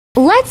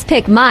Let's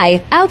pick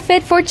my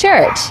outfit for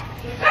church.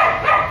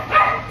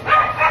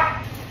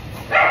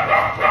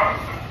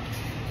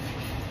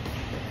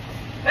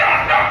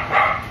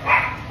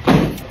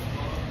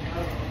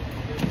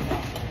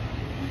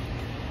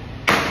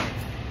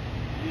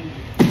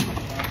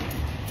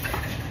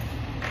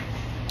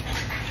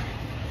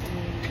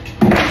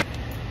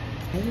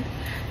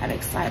 I'm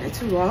excited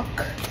to rock.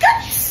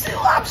 Got two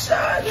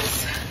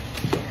options.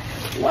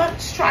 One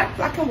striped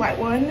black and white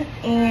one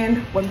and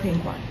one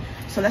pink one.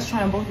 So let's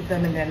try on both of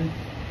them and then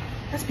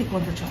let's pick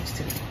one for church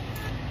today.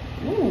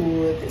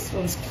 Ooh, this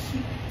one's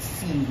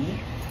cutesy.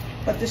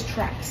 But the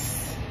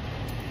straps.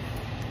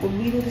 Will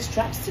we do the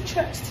straps to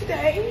church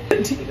today?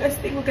 Do you guys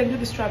think we can do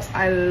the straps?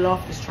 I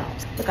love the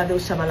straps. Look at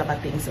those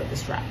shabalaba things of the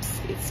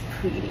straps. It's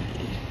pretty.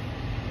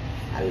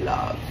 I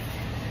love.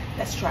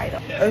 Let's try it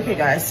out. Okay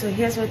guys, so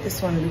here's what this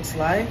one looks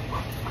like.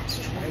 Let's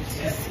try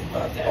to see.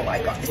 Oh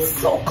my god, it's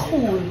so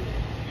cool.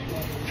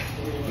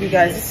 You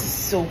guys, this is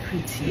so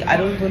pretty. I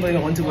don't even know if I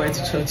want to wear it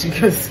to church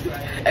because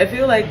I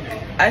feel like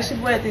I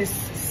should wear this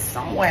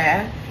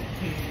somewhere.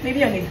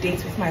 Maybe on a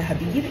date with my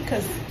hubby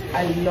because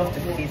I love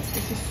the fits.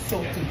 This is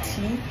so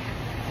pretty.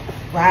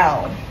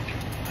 Wow.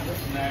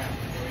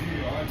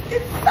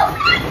 It's so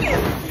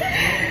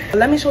nice.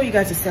 Let me show you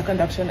guys the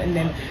second option and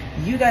then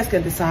you guys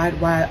can decide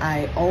while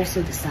I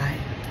also decide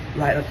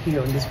right up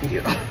here on this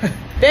video.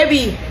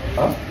 Baby,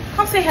 huh?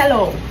 Come say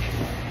hello.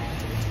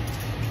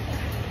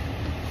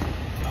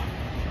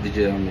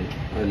 DJ on me.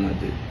 I not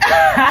do.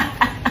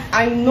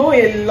 I know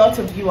a lot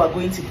of you are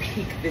going to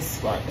pick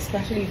this one,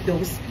 especially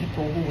those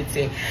people who would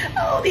say,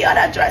 oh, the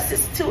other dress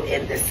is too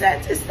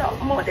indecent, it's not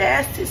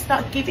modest, it's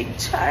not giving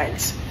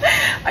church.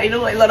 I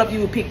know a lot of you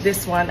will pick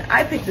this one.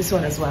 I picked this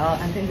one as well.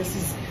 I think this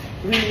is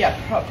really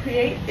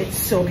appropriate. It's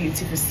so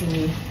beautiful, see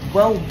me.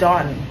 Well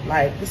done.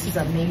 Like, this is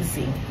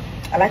amazing.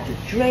 I like the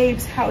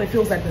drapes, how it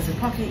feels like there's a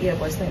pocket here,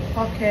 but it's not a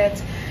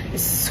pocket.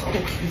 It's so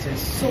cute,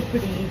 it's so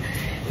pretty.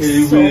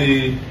 It's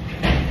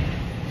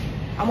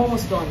I'm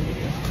almost done.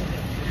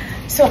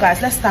 So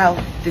guys, let's style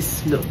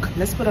this look.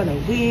 Let's put on a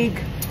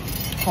wig.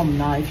 Come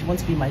now, if you want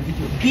to be in my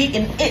video, be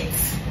in it.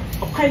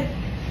 Okay?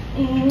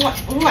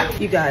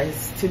 You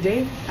guys,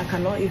 today I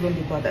cannot even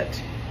be bothered.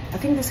 I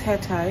think this hair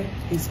tie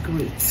is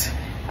great.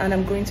 And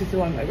I'm going to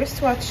throw on my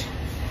wristwatch,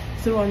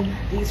 throw on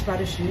these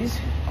Prada shoes,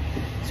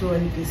 throw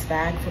on this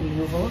bag from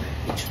Nuvo,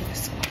 which was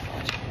so much.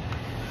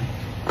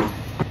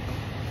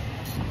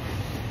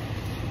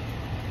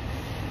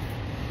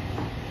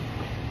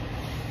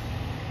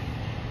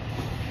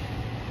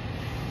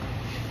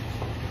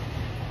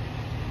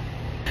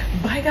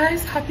 Bye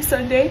guys, happy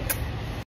Sunday.